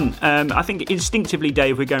up front. I think instinctively,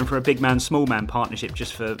 Dave, we're going for a big man, small man partnership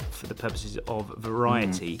just for the purposes of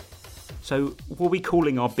variety. So, what are we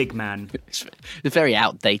calling our big man? It's a very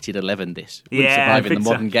outdated 11, this. Wouldn't Yeah, survive in the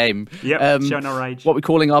modern game. Yep, showing our age. What are we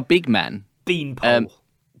calling our big man? Beanpole.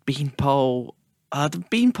 Beanpole. The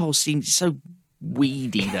beanpole seems so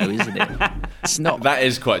weedy, though, isn't it? It's not. That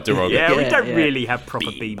is quite derogatory. Yeah, we don't really have proper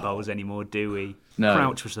beanpoles anymore, do we? No.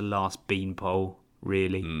 Crouch was the last beanpole,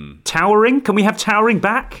 really. Towering? Can we have towering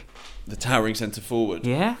back? The towering centre forward.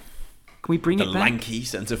 Yeah? Can we bring the it back? The lanky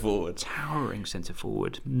centre forward. Towering centre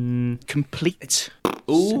forward. Complete centre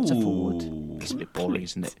forward. It's a bit boring,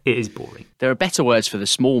 isn't it? It is boring. There are better words for the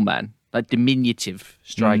small man. Like diminutive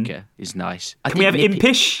striker is nice. Can we have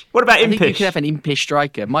impish? What about impish? I think you could have an impish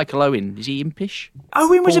striker. Michael Owen, is he impish?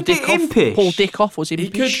 Owen was a bit impish. Paul Dickoff was impish.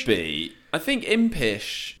 He could be. I think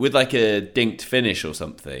impish with like a dinked finish or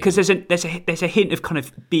something. Because there's a hint of kind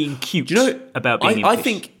of being cute. Do you know about being impish? I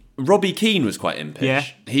think Robbie Keane was quite impish. Yeah.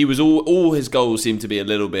 He was all his goals seemed to be a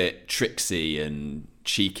little bit tricksy and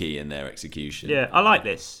cheeky in their execution. Yeah, I like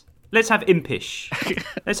this. Let's have impish.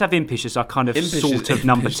 Let's have impish as our kind of sort of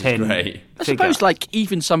number 10. Great. I suppose like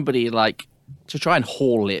even somebody like to try and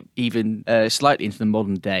haul it even slightly into the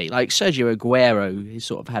modern day. Like Sergio Aguero, he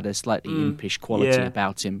sort of had a slightly impish quality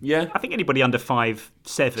about him. Yeah, I think anybody under 5'7".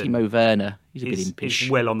 Timo Werner, he's a bit impish. Is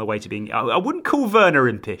well on the way to being. I wouldn't call Werner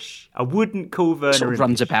impish. I wouldn't call Werner sort of impish.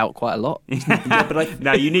 Runs about quite a lot. Yeah, but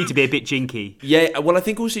no, you need to be a bit jinky. Yeah, well, I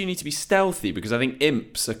think also you need to be stealthy because I think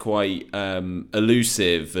imps are quite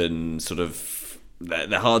elusive and sort of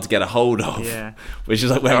they're hard to get a hold of. Yeah, which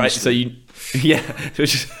is like where which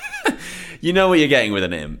is. You know what you're getting with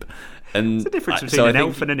an imp. And What's the difference between an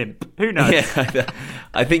elf and an imp? Who knows? Yeah,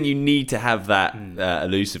 I think you need to have that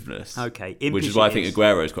elusiveness. Okay, which is why I think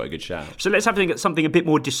Aguero is quite a good shout. So let's have something a bit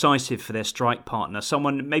more decisive for their strike partner.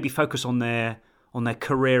 Someone maybe focus on their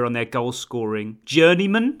career, on their goal scoring.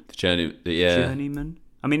 Journeyman. Journeyman.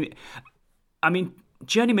 I mean,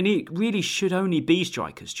 journeyman really should only be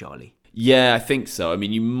strikers, Charlie. Yeah, I think so. I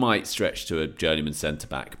mean, you might stretch to a journeyman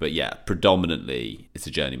centre-back, but yeah, predominantly it's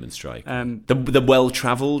a journeyman striker. The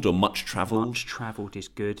well-travelled or much-travelled? Much-travelled is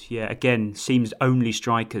good, yeah. Again, seems only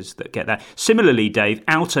strikers that get that. Similarly, Dave,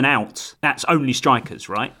 out and out, that's only strikers,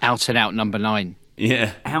 right? Out and out number 9.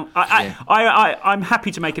 Yeah. I'm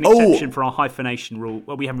happy to make an exception for our hyphenation rule.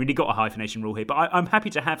 Well, we haven't really got a hyphenation rule here, but I'm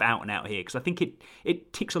happy to have out and out here because I think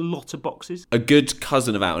it ticks a lot of boxes. A good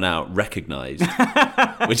cousin of out and out, recognised.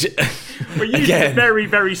 Which, we're using a very,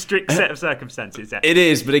 very strict set of circumstances. It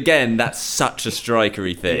is, but again, that's such a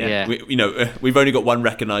strikery thing. Yeah. We've only got one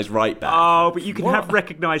recognised right back. Oh, but you can have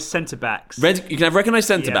recognised centre-backs. You can have recognised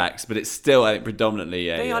centre-backs, but it's still, I think, predominantly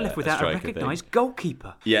they are left without a recognised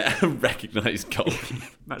goalkeeper. Yeah, a recognised goalkeeper.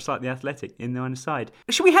 Much like the Athletic in the other side.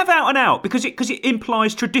 Should we have out and out? Because it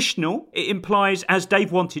implies traditional. It implies, as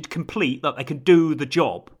Dave wanted, complete, that they can do the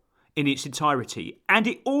job in its entirety. And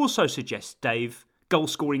it also suggests, Dave,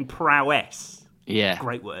 goal-scoring prowess. Yeah.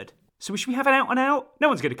 Great word. So should we have an out and out? No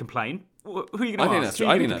one's going to complain. Who are you going to ask?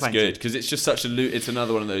 I think that's good because it's just such a it's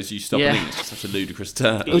another one of those you stop and think it's just such a ludicrous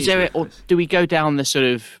term. Or do we go down the sort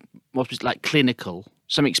of what was like clinical,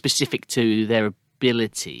 something specific to their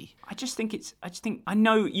ability? I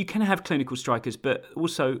know you can have clinical strikers, but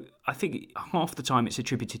also I think half the time it's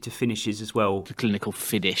attributed to finishes as well. The clinical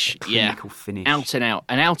finish. Finish. Out and out.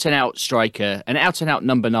 An out and out striker, an out and out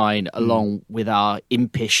number 9 along with our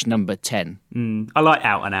impish number 10. I like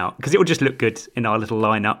out and out because it will just look good in our little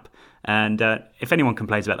lineup. And if anyone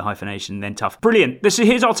complains about the hyphenation, then tough. Brilliant.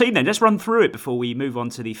 Here's our team then. Let's run through it before we move on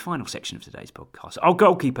to the final section of today's podcast. Our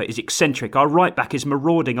goalkeeper is eccentric. Our right back is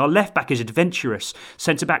marauding. Our left back is adventurous.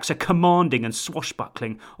 Centre backs are commanding and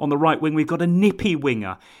swashbuckling. On the right wing, we've got a nippy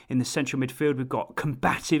winger. In the central midfield, we've got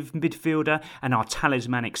combative midfielder and our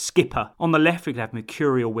talismanic skipper. On the left, we could have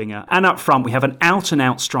mercurial winger. And up front, we have an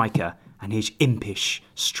out-and-out striker and his impish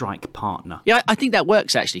strike partner. Yeah, I think that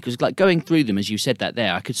works actually, because like going through them, as you said that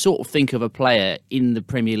there, I could sort of think of a player in the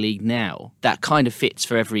Premier League now that kind of fits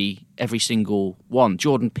for every single one.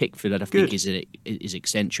 Jordan Pickford, I think, is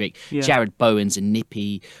eccentric. Yeah. Jared Bowen's a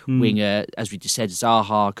nippy winger. As we just said,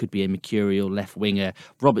 Zaha could be a mercurial left winger.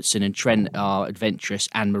 Robertson and Trent are adventurous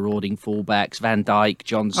and marauding fullbacks. Van Dijk,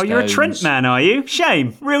 John Stones. Oh, you're a Trent man, are you?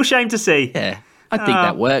 Shame. Real shame to see. Yeah. I think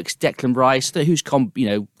that works. Declan Rice, there's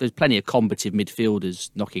plenty of combative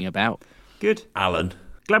midfielders knocking about. Good. Alan.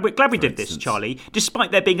 Glad we did this, Charlie,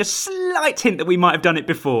 despite there being a slight hint that we might have done it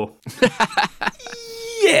before.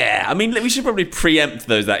 Yeah, I mean, we should probably preempt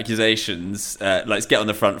those accusations. Let's get on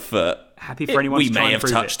the front foot. Happy for anyone to try and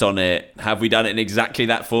prove it. We may have touched on it. Have we done it in exactly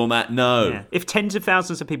that format? No. Yeah. If tens of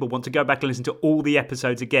thousands of people want to go back and listen to all the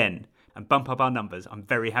episodes again and bump up our numbers, I'm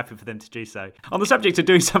very happy for them to do so. On the subject of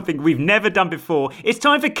doing something we've never done before, it's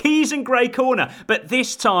time for Keys and Grey Corner, but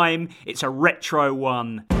this time it's a retro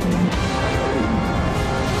one.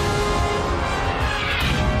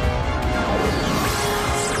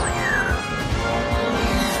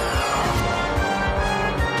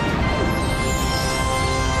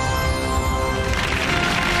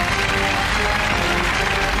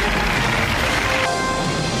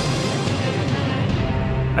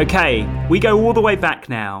 Okay, we go all the way back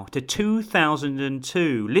now to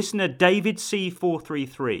 2002. Listener David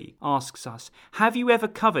C433 asks us, have you ever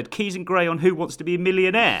covered Keys and Grey on Who Wants to Be a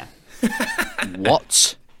Millionaire?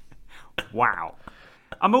 What? Wow.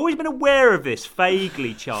 I've always been aware of this,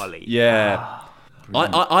 vaguely, Charlie. Yeah.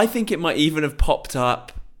 I think it might even have popped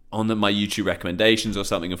up on my YouTube recommendations or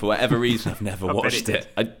something, and for whatever reason, I've never watched it.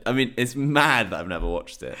 I mean, it's mad that I've never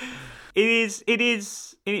watched it. It is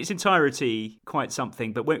in its entirety quite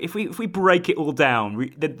something, but if we break it all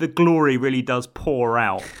down, the glory really does pour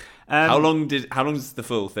out. How long is the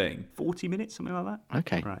full thing? 40 minutes, something like that.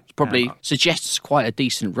 Okay, right. Probably suggests quite a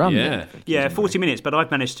decent run. Yeah, 40 minutes, but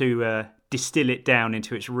I've managed to distill it down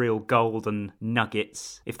into its real golden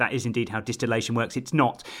nuggets. If that is indeed how distillation works, it's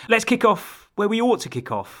not. Let's kick off where we ought to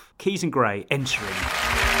kick off. Keys and Grey entering.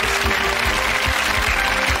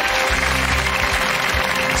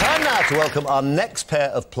 Time now to welcome our next pair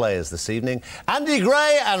of players this evening, Andy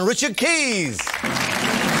Gray and Richard Keys. Bye,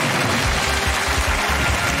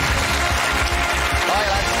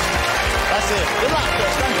 lads. That's it. Good luck.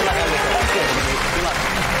 Stand for that.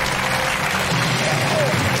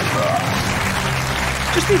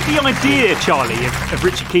 Just the idea, Charlie, of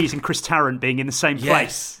Richard Keys and Chris Tarrant being in the same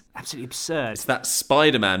place. absolutely absurd. It's that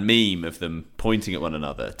Spider-Man meme of them pointing at one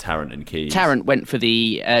another, Tarrant and Keys. Tarrant went for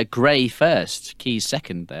the Gray first, Keys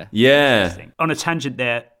second there. Yeah. On a tangent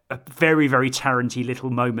there, a very, very Tarrant-y little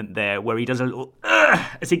moment there where he does a little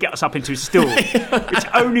as he gets up into his stool, which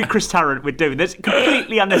only Chris Tarrant would do. That's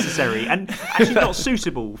completely unnecessary and actually not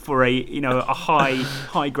suitable for a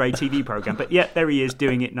high grade TV program. But yet there he is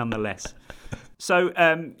doing it nonetheless. So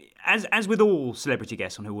as with all celebrity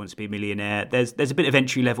guests on Who Wants to Be a Millionaire, there's a bit of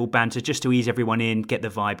entry level banter just to ease everyone in, get the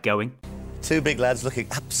vibe going. Two big lads looking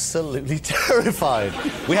absolutely terrified.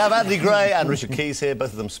 We have Andy Gray and Richard Keys here, both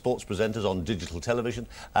of them sports presenters on digital television.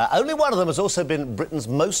 Only one of them has also been Britain's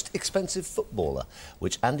most expensive footballer,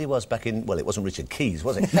 which Andy was back in... Well, it wasn't Richard Keys,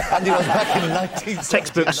 was it? Andy was back in 1979.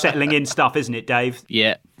 Textbook settling in stuff, isn't it, Dave?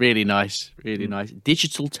 Yeah, really nice, really nice.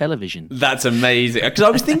 Digital television. That's amazing. Because I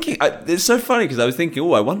was thinking... it's so funny because I was thinking,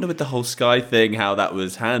 I wonder with the whole Sky thing how that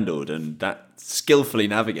was handled and that skillfully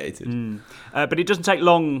navigated. But it doesn't take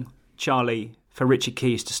long, Charlie, for Richard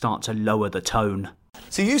Keys to start to lower the tone.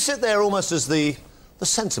 So you sit there almost as the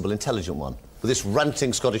sensible, intelligent one, with this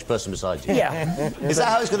ranting Scottish person beside you. Yeah. Is that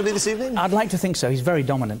how it's going to be this evening? I'd like to think so. He's very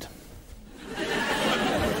dominant.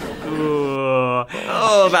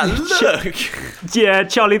 Oh, that look! Yeah,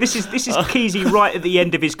 Charlie, this is Keysy right at the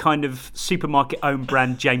end of his kind of supermarket own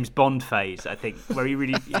brand James Bond phase, I think, where he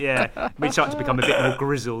really, he's starting to become a bit more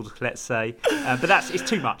grizzled, let's say. But it's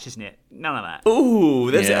too much, isn't it? None of that. Ooh,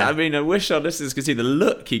 I mean, I wish our listeners could see the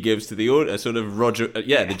look he gives to the audience, sort of Roger,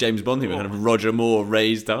 the James Bond thing, kind of Roger Moore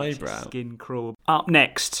raised eyebrow. Skin crawl. Up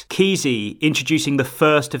next, Keysy introducing the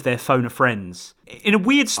first of their phone of friends. In a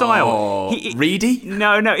weird style. Reedy?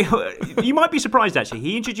 No. You might be surprised, actually.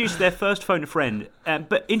 He introduced their first phone a friend,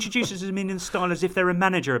 but introduces them in the style as if they're a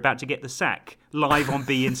manager about to get the sack, live on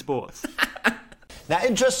beIN Sports. Now,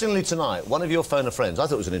 interestingly tonight, one of your phone a friends, I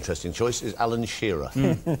thought it was an interesting choice, is Alan Shearer.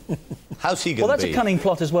 How's he going to be? Well, that's a cunning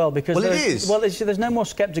plot as well, because it is. Well, there's no more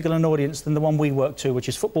sceptical an audience than the one we work to, which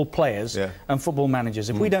is football players and football managers.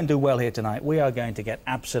 If we don't do well here tonight, we are going to get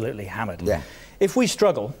absolutely hammered. Yeah. If we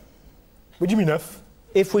struggle... What do you mean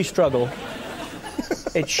if we struggle,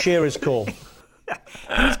 it's Shearer's call.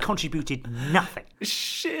 He's contributed nothing.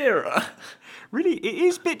 Shearer. Really, it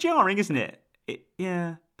is a bit jarring, isn't it?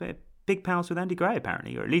 But big pals with Andy Gray,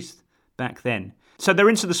 apparently, or at least back then. So they're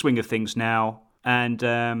into the swing of things now, and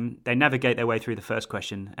they navigate their way through the first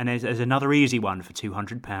question, and there's another easy one for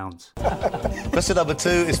 £200. Question number 2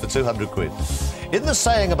 is for £200. In the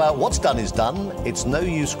saying about what's done is done, it's no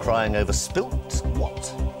use crying over spilt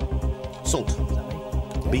what? Salt,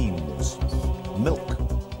 beans, milk,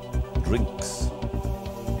 drinks.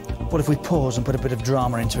 What if we pause and put a bit of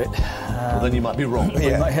drama into it? Well, then you might be wrong.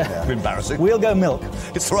 Embarrassing. We'll go milk.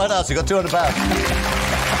 It's the right answer. You've got £200.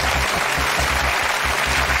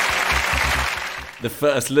 The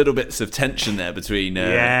first little bits of tension there between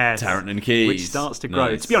Tarrant and Keys. Which starts to grow.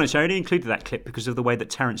 Nice. To be honest, I only included that clip because of the way that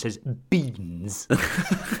Tarrant says beans.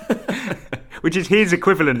 Which is his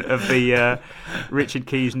equivalent of the Richard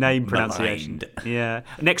Keys name pronunciation. Yeah.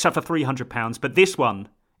 Next up for £300, but this one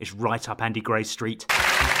is right up Andy Gray's street.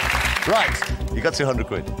 Right, you got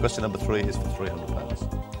 £200. Question number 3 is for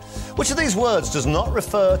 £300. Which of these words does not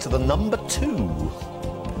refer to the number 2?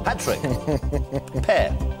 Hat trick,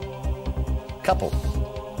 pair, couple,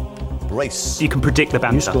 brace. You can predict the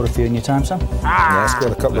banter. You scored a few in your time, son? Yeah, I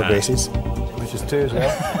scored a couple of braces, which is 2 as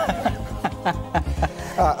well.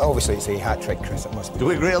 Obviously, it's a hat trick, Chris. It must be. Do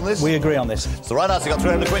we agree on this? We agree on this. It's the right answer. You got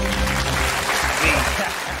 £300.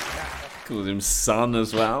 Called him son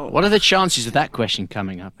as well. What are the chances of that question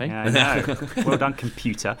coming up, eh? Yeah, I know. Well done,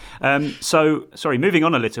 computer. Moving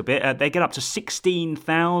on a little bit, they get up to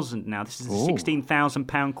 16,000 now. This is a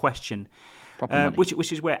 £16,000 question,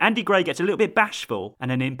 which is where Andy Gray gets a little bit bashful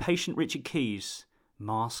and an impatient Richard Keys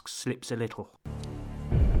mask slips a little.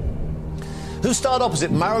 Who starred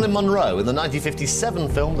opposite Marilyn Monroe in the 1957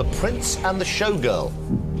 film The Prince and the Showgirl?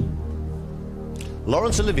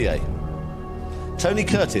 Laurence Olivier, Tony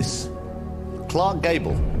Curtis, Clark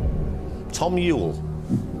Gable, Tom Ewell.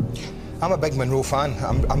 I'm a big Monroe fan.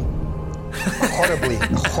 I'm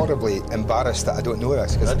horribly embarrassed that I don't know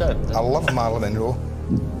this, because I love Marilyn Monroe.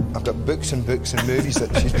 I've got books and books and movies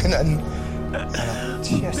that she's been in.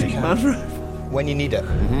 When you need it,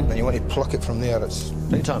 and you want to pluck it from there, it's...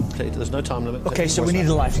 Take your time. There's no time limit. Okay, so we need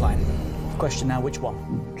a lifeline. Question now, which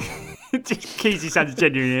one? Keysy sounds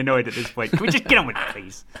genuinely annoyed at this point. Can we just get on with it,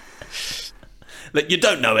 please? Look, you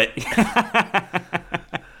don't know it.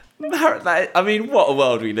 I mean, what a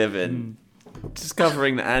world we live in.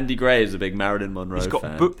 Discovering that Andy Gray is a big Marilyn Monroe fan. He's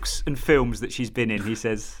got books and films that she's been in, he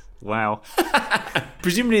says. Wow.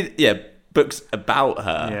 Presumably, books about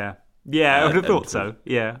her. Yeah. Yeah, I would have thought so.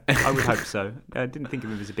 Yeah, I would hope so. I didn't think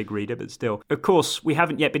of him as a big reader, but still. Of course, we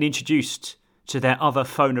haven't yet been introduced to their other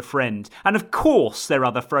phone a friend. And of course, their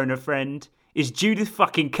other phone a friend is Judith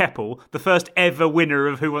fucking Keppel, the first ever winner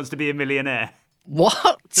of Who Wants to Be a Millionaire.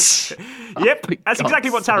 What? Yep, that's exactly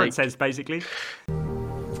what Tarrant says, basically.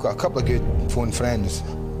 We've got a couple of good phone friends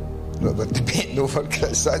that we're debating over,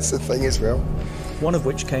 because that's the thing as well. One of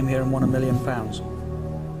which came here and won £1 million.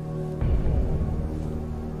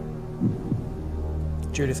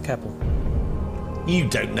 Judith Keppel. You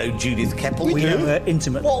don't know Judith Keppel. We know her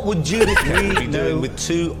intimately. What would Judith Keppel be doing with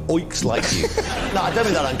two oiks like you? No, I don't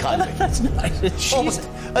mean that unkindly. That's nice.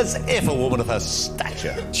 As if a woman of her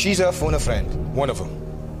stature. She's our phone a friend, one of them.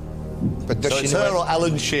 But does So she it's know her or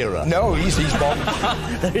Alan Shearer? No, he's Bob.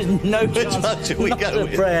 There is no Which chance. one should we Not go a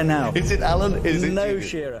with? prayer now. Is it Alan? Is it No Judith?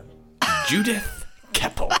 Shearer. Judith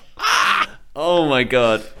Keppel. Oh my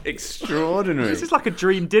God, extraordinary. This is like a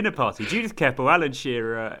dream dinner party. Judith Keppel, Alan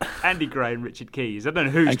Shearer, Andy Gray and Richard Keys. I don't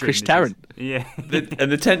know who's And dream Chris this Tarrant. is. Yeah.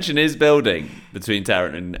 And the tension is building between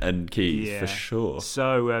Tarrant and Keys, for sure.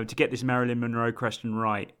 So to get this Marilyn Monroe question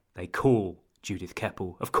right, they call Judith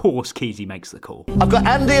Keppel. Of course, Keysy makes the call. I've got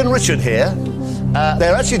Andy and Richard here.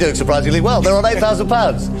 They're actually doing surprisingly well. They're on £8,000.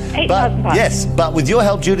 £8,000? Yes, but with your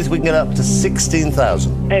help, Judith, we can get up to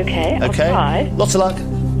 16,000. Okay, I'll try. Lots of luck.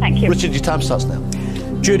 Thank you. Richard, your time starts now.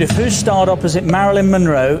 Judith, who starred opposite Marilyn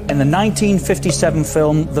Monroe in the 1957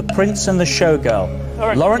 film The Prince and the Showgirl?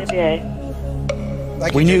 Laurence Olivier.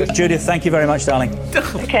 We knew, Judith, thank you very much, darling.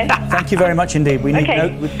 Okay. Thank you very much indeed. We need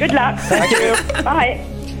Good luck. Thank you. Bye.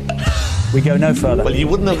 We go no further. Well, you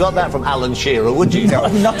wouldn't have got that from Alan Shearer, would you?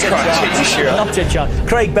 Not a chance. Not a chance.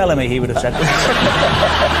 Craig Bellamy, he would have said.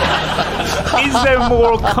 Is there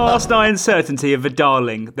more cast iron certainty of a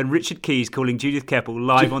darling than Richard Keys calling Judith Keppel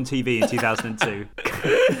live on TV in 2002?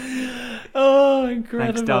 Oh,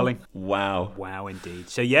 incredible. Thanks, darling. Wow. Wow, indeed.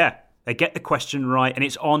 So, yeah, they get the question right, and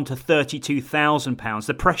it's on to £32,000.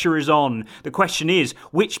 The pressure is on. The question is,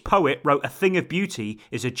 which poet wrote A Thing of Beauty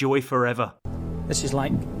is a Joy Forever? This is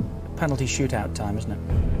like penalty shootout time, isn't it?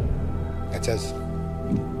 It is.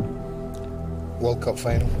 World Cup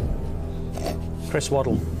final. Chris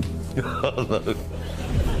Waddle. Oh,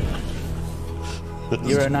 no.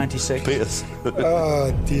 Euro 96. Pierce.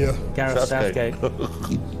 Oh, dear. Gareth Southgate.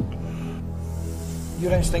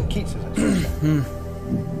 You're instinct Keats, is it?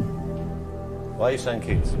 Why are you saying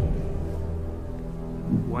Keats?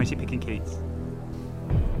 Why is he picking Keats?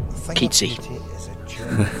 Keatsy.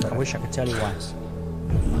 I wish I could tell you why.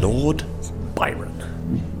 Lord Byron.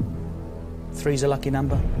 Three's a lucky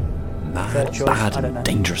number. Third choice, Bad I don't know. and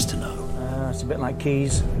dangerous to know. It's a bit like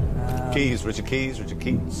Keys. Keys, Richard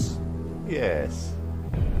Keats. Yes.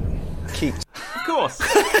 Keats. Of course.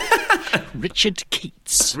 Richard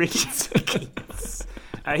Keats. Richard Keats.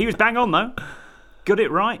 He was bang on, though. Got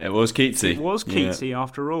it right. It was Keatsy. It was Keatsy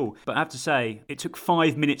after all. But I have to say, it took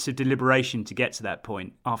 5 minutes of deliberation to get to that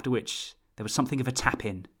point, after which there was something of a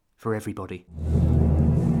tap-in for everybody.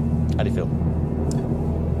 How do you feel?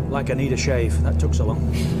 Like I need a shave. That took so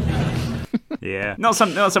long. Yeah. Not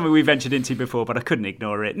something we ventured into before, but I couldn't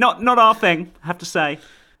ignore it. Not our thing, I have to say.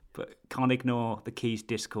 But can't ignore the Keys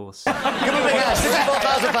discourse. Give him a big hand.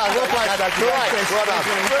 £64,000. Well played, Dad. Great. Well done.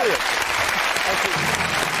 Brilliant. Thank you.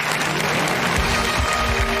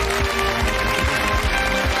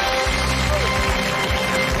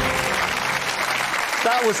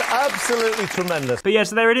 That was absolutely tremendous. But yeah,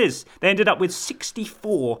 so there it is. They ended up with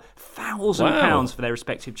 £64,000 for their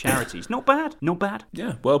respective charities. Not bad. Not bad.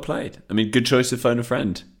 Yeah, well played. I mean, good choice of phone a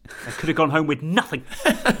friend. They could have gone home with nothing.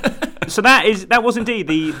 So that was indeed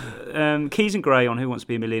the Keys and Gray on Who Wants to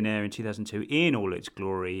Be a Millionaire in 2002 in all its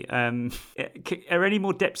glory. Are any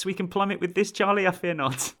more depths we can plummet with this, Charlie? I fear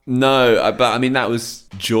not. No, but I mean, that was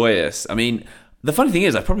joyous. I mean, the funny thing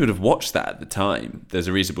is, I probably would have watched that at the time. There's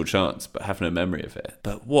a reasonable chance, but have no memory of it.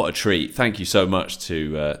 But what a treat. Thank you so much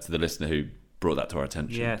to the listener who brought that to our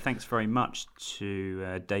attention. Yeah, thanks very much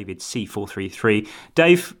to David C433.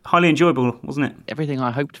 Dave, highly enjoyable, wasn't it? Everything I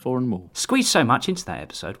hoped for and more. Squeezed so much into that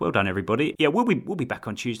episode. Well done, everybody. Yeah, we'll be back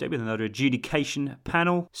on Tuesday with another adjudication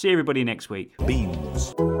panel. See everybody next week.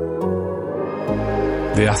 Beans.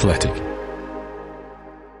 The Athletic.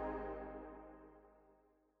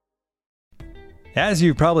 As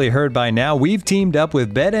you've probably heard by now, we've teamed up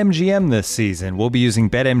with BetMGM this season. We'll be using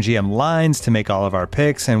BetMGM lines to make all of our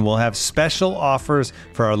picks, and we'll have special offers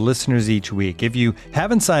for our listeners each week. If you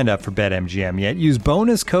haven't signed up for BetMGM yet, use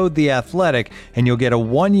bonus code The Athletic, and you'll get a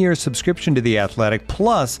 1-year subscription to The Athletic,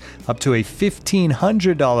 plus up to a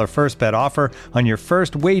 $1,500 first bet offer on your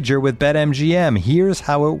first wager with BetMGM. Here's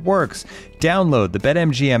how it works. Download the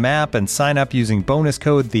BetMGM app and sign up using bonus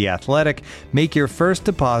code THEATHLETIC. Make your first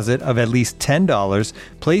deposit of at least $10.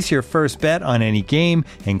 Place your first bet on any game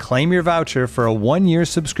and claim your voucher for a 1-year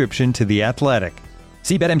subscription to The Athletic.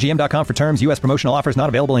 See BetMGM.com for terms. U.S. promotional offers not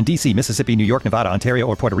available in D.C., Mississippi, New York, Nevada, Ontario,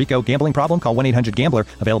 or Puerto Rico. Gambling problem? Call 1-800-GAMBLER.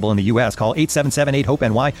 Available in the U.S. Call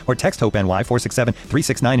 877-8-HOPE-NY or text HOPE-NY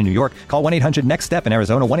 467-369 in New York. Call 1-800-NEXT-STEP in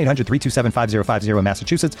Arizona. 1-800-327-5050 in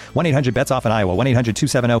Massachusetts. 1-800-BETS-OFF in Iowa.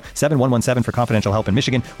 1-800-270-7117 for confidential help in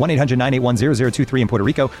Michigan. 1-800-981-0023 in Puerto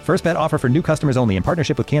Rico. First bet offer for new customers only in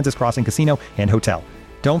partnership with Kansas Crossing Casino and Hotel.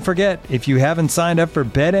 Don't forget, if you haven't signed up for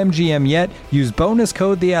BetMGM yet, use bonus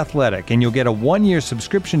code The Athletic, and you'll get a 1-year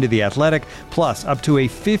subscription to The Athletic, plus up to a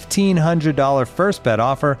 $1,500 first bet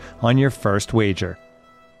offer on your first wager.